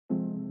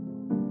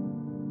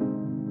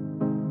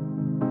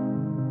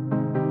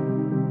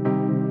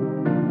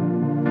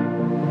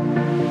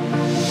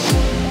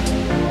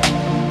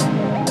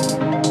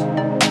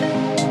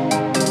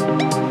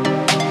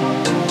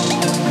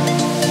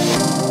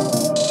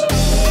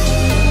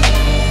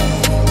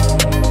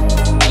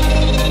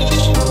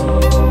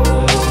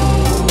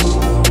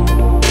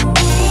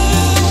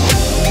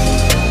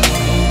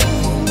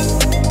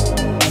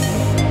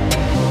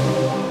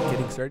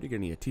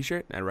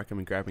t-shirt, I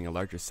recommend grabbing a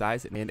larger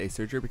size and a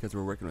serger because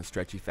we're working with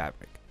stretchy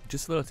fabric.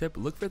 Just a little tip,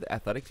 look for the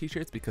athletic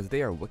t-shirts because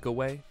they are wick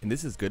away, and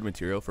this is good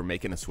material for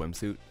making a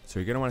swimsuit. So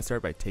you're going to want to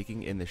start by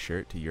taking in the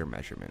shirt to your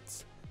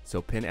measurements.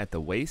 So pin at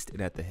the waist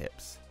and at the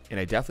hips. And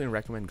I definitely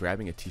recommend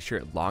grabbing a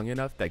t-shirt long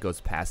enough that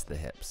goes past the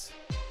hips.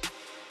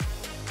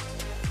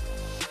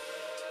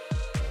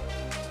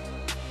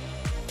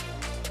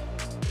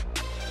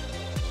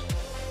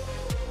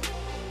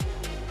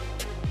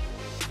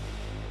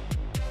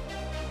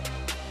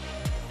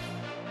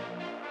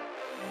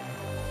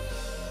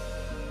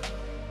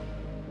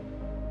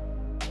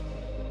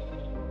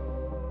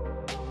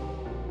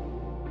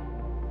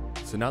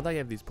 So now that you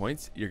have these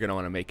points, you're going to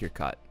want to make your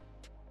cut.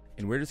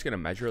 And we're just going to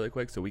measure really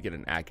quick so we get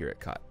an accurate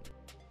cut.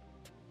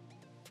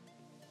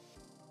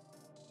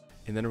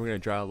 And then we're going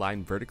to draw a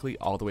line vertically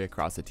all the way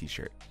across the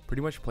t-shirt.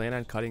 Pretty much plan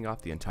on cutting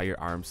off the entire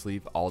arm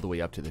sleeve all the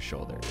way up to the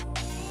shoulder.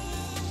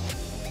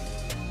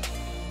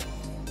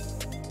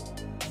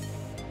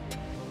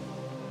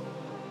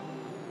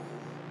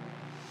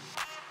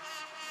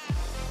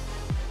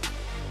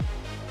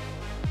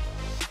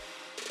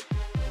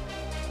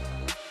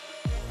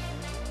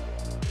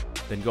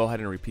 Then go ahead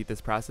and repeat this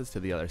process to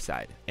the other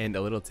side. And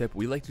a little tip,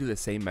 we like to do the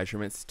same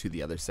measurements to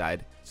the other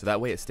side, so that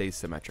way it stays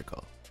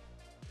symmetrical.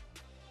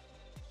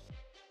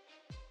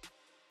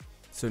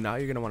 So now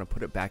you're going to want to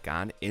put it back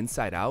on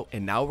inside out,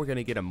 and now we're going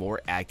to get a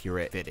more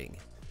accurate fitting.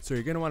 So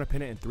you're going to want to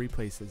pin it in 3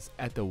 places: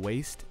 at the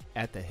waist,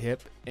 at the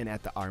hip, and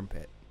at the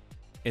armpit.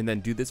 And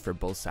then do this for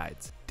both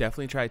sides.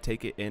 Definitely try to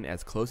take it in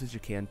as close as you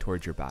can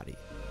towards your body.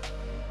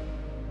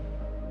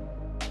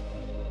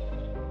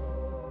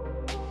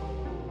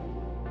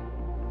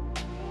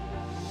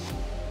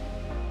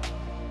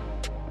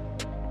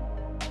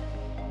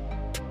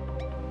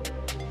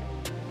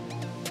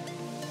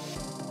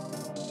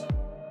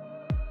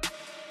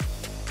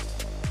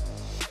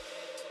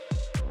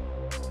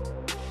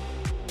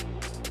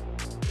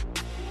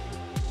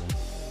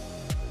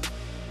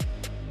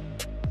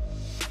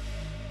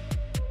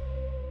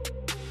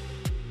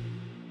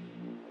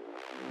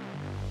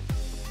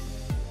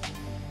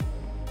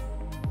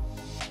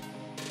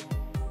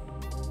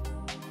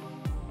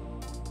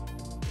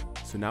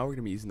 So now we're going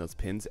to be using those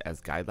pins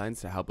as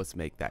guidelines to help us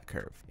make that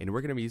curve. And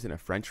we're going to be using a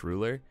French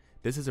ruler.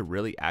 This is a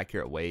really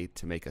accurate way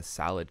to make a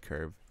solid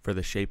curve for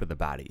the shape of the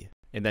body.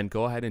 And then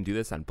go ahead and do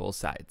this on both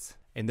sides.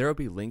 And there will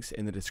be links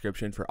in the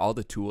description for all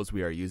the tools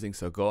we are using,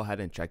 so go ahead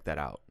and check that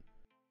out.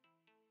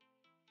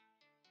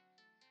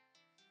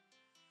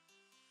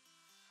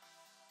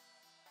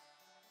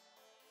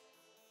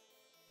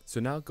 So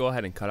now go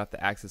ahead and cut off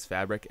the excess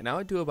fabric, and I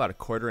would do about a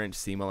 1/4 inch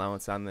seam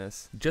allowance on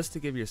this, just to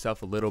give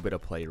yourself a little bit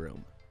of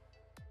playroom.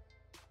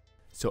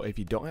 So if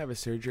you don't have a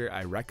serger,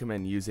 I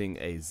recommend using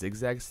a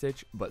zigzag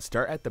stitch, but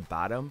start at the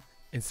bottom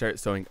and start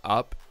sewing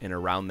up and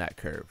around that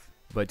curve,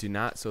 but do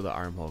not sew the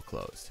armhole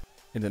closed.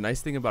 And the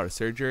nice thing about a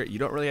serger, you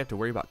don't really have to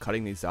worry about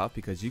cutting these off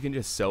because you can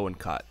just sew and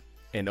cut.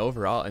 And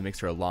overall, it makes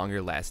for a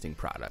longer lasting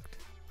product.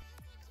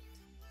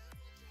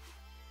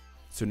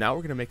 So now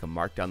we're going to make a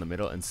mark down the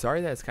middle, and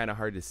sorry that it's kind of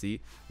hard to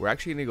see, we're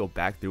actually going to go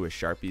back through a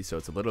Sharpie so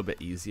it's a little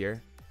bit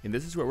easier. And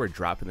this is where we're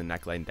dropping the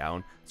neckline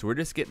down, so we're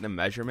just getting the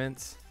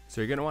measurements. So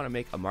you're going to want to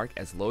make a mark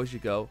as low as you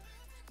go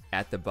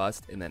at the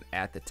bust and then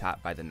at the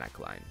top by the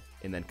neckline,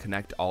 and then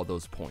connect all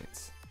those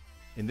points.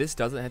 And this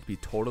doesn't have to be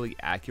totally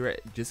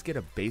accurate, just get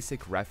a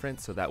basic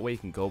reference so that way you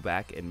can go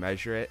back and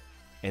measure it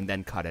and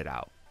then cut it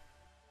out.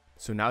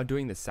 So now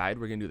doing the side,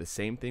 we're going to do the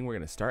same thing. We're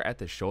going to start at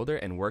the shoulder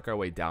and work our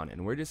way down,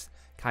 and we're just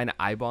kind of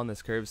eyeballing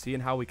this curve,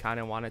 seeing how we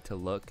kind of want it to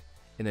look,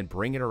 and then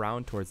bring it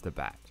around towards the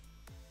back.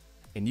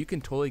 And you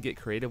can totally get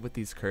creative with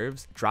these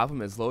curves. Drop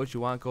them as low as you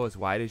want, go as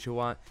wide as you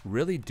want,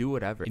 really do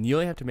whatever. And you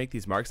only have to make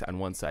these marks on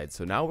one side.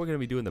 So now we're going to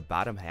be doing the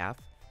bottom half.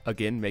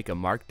 Again, make a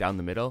mark down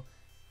the middle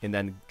and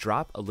then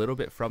drop a little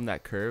bit from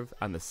that curve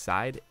on the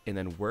side and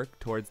then work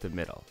towards the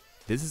middle.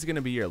 This is going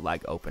to be your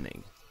leg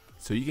opening.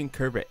 So you can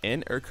curve it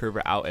in or curve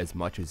it out as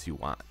much as you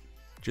want.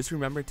 Just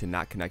remember to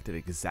not connect it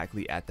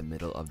exactly at the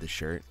middle of the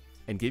shirt,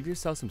 and give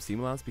yourself some seam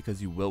allowance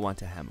because you will want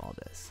to hem all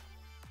this.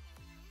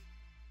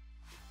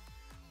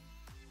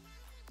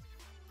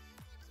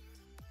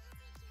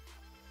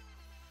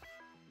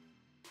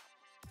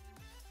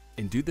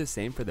 And do the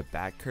same for the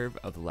back curve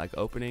of the leg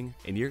opening,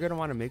 and you're going to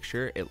want to make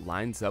sure it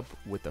lines up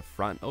with the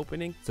front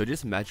opening. So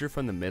just measure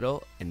from the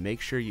middle and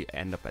make sure you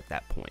end up at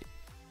that point.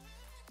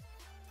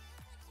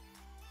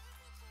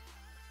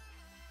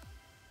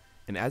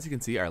 And as you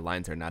can see, our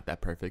lines are not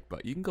that perfect,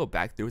 but you can go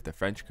back through with the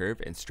French curve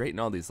and straighten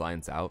all these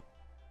lines out.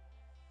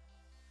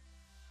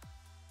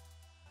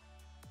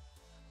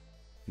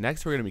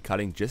 Next, we're going to be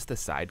cutting just the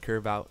side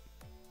curve out.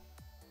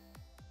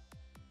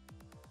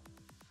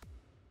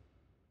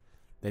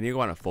 Then you're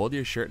going to fold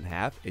your shirt in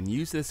half and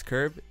use this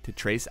curve to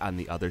trace on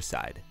the other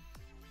side.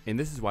 And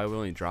this is why we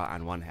only draw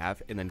on one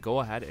half, and then go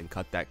ahead and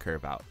cut that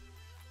curve out.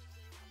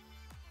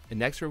 And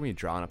next we're going to be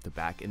drawing up the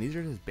back, and these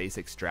are just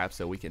basic straps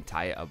so we can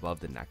tie it above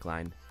the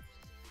neckline.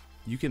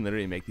 You can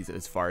literally make these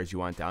as far as you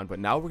want down, but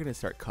now we're going to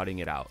start cutting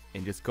it out,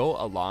 and just go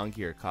along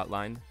your cut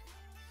line.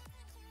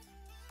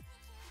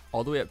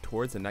 all the way up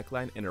towards the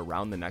neckline and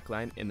around the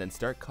neckline, and then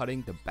start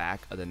cutting the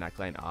back of the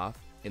neckline off,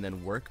 and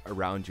then work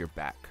around your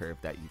back curve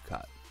that you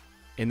cut.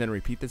 And then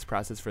repeat this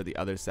process for the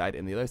other side,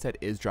 and the other side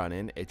is drawn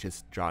in, it's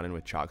just drawn in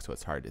with chalk so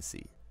it's hard to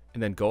see.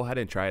 And then go ahead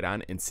and try it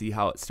on and see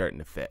how it's starting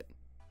to fit.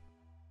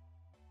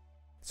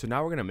 So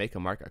now we're going to make a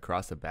mark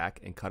across the back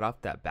and cut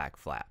off that back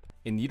flap.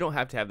 And you don't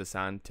have to have this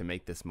on to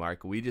make this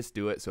mark, we just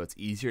do it so it's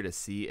easier to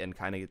see and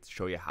kind of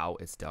show you how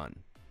it's done.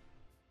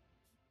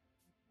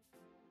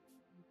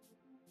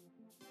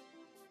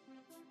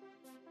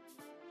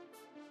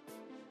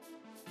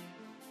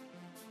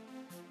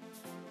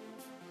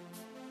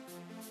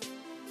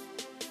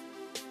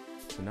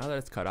 So now that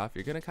it's cut off,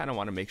 you're going to kind of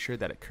want to make sure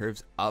that it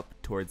curves up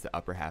towards the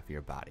upper half of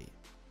your body.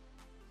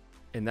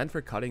 And then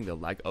for cutting the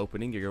leg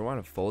opening, you're going to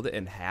want to fold it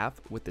in half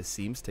with the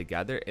seams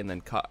together and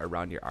then cut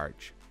around your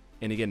arch.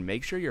 And again,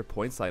 make sure your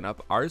points line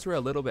up. Ours were a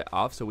little bit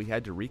off, so we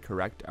had to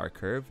recorrect our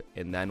curve,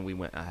 and then we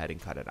went ahead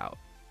and cut it out.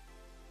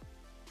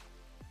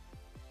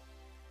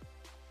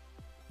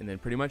 And then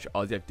pretty much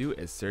all you have to do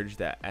is serge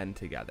that end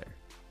together.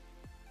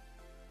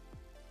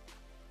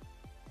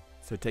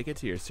 So take it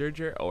to your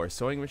serger or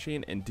sewing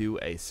machine and do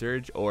a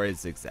serge or a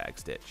zigzag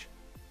stitch.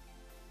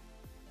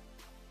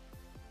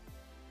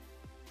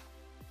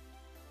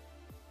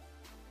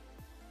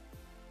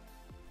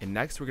 And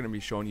next we're going to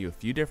be showing you a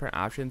few different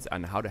options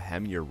on how to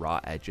hem your raw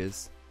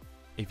edges.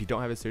 If you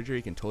don't have a serger,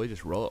 you can totally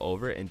just roll it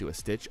over and do a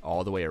stitch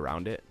all the way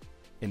around it.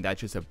 And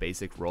that's just a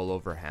basic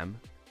rollover hem.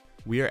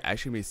 We are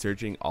actually going to be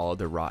serging all of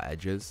the raw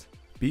edges.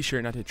 Be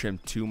sure not to trim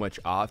too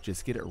much off,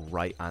 just get it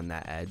right on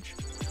that edge.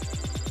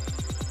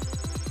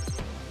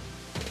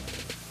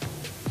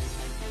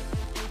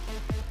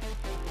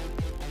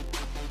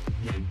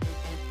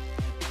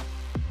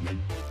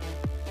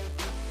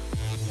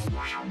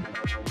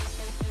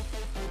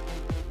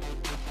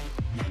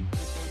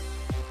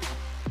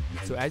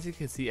 So as you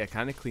can see, I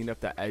kind of cleaned up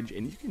the edge,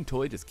 and you can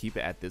totally just keep it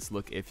at this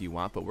look if you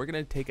want, but we're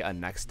going to take it a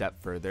next step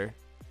further.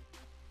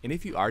 And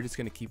if you are just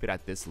going to keep it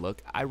at this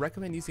look, I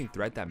recommend using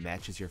thread that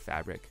matches your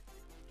fabric.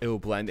 It will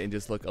blend and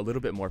just look a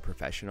little bit more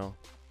professional.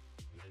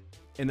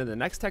 And then the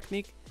next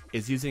technique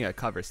is using a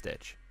cover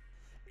stitch.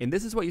 And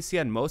this is what you see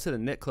on most of the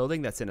knit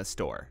clothing that's in a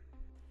store.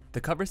 The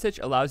cover stitch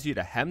allows you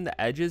to hem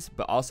the edges,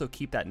 but also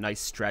keep that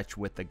nice stretch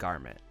with the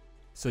garment.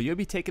 So you'll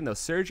be taking those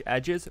serge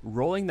edges,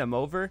 rolling them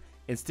over,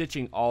 and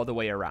stitching all the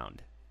way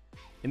around.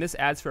 And this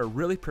adds for a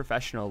really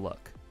professional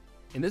look.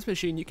 In this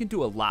machine, you can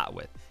do a lot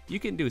with. You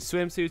can do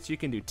swimsuits, you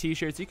can do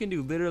t-shirts, you can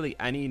do literally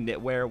any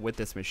knitwear with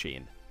this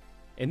machine.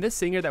 In this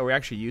singer that we're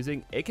actually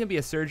using, it can be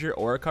a serger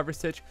or a cover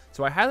stitch,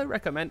 so I highly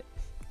recommend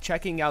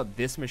checking out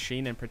this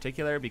machine in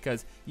particular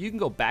because you can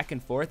go back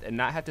and forth and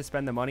not have to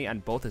spend the money on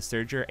both a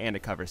serger and a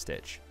cover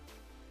stitch.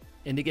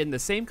 And again, the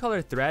same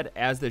color thread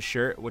as the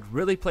shirt would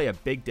really play a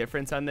big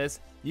difference on this.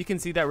 You can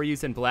see that we're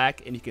using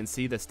black and you can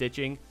see the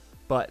stitching,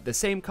 but the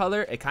same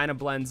color, it kind of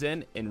blends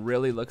in and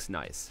really looks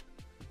nice.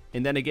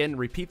 And then again,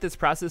 repeat this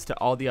process to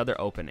all the other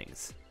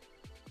openings.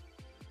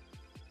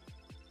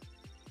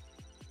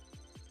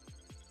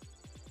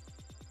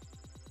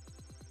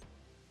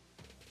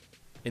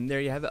 And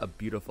there you have it, a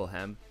beautiful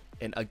hem.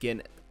 And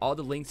again, all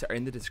the links are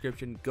in the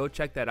description. Go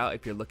check that out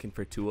if you're looking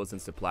for tools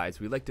and supplies.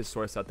 We like to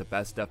source out the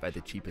best stuff at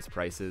the cheapest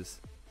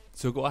prices.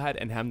 So go ahead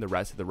and hem the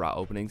rest of the raw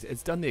openings.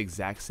 It's done the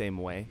exact same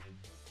way.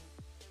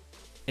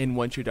 And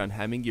once you're done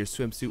hemming, your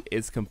swimsuit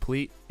is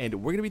complete. And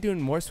we're going to be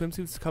doing more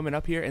swimsuits coming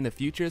up here in the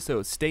future,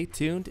 so stay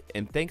tuned.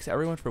 And thanks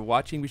everyone for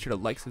watching. Be sure to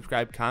like,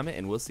 subscribe, comment,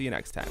 and we'll see you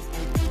next time.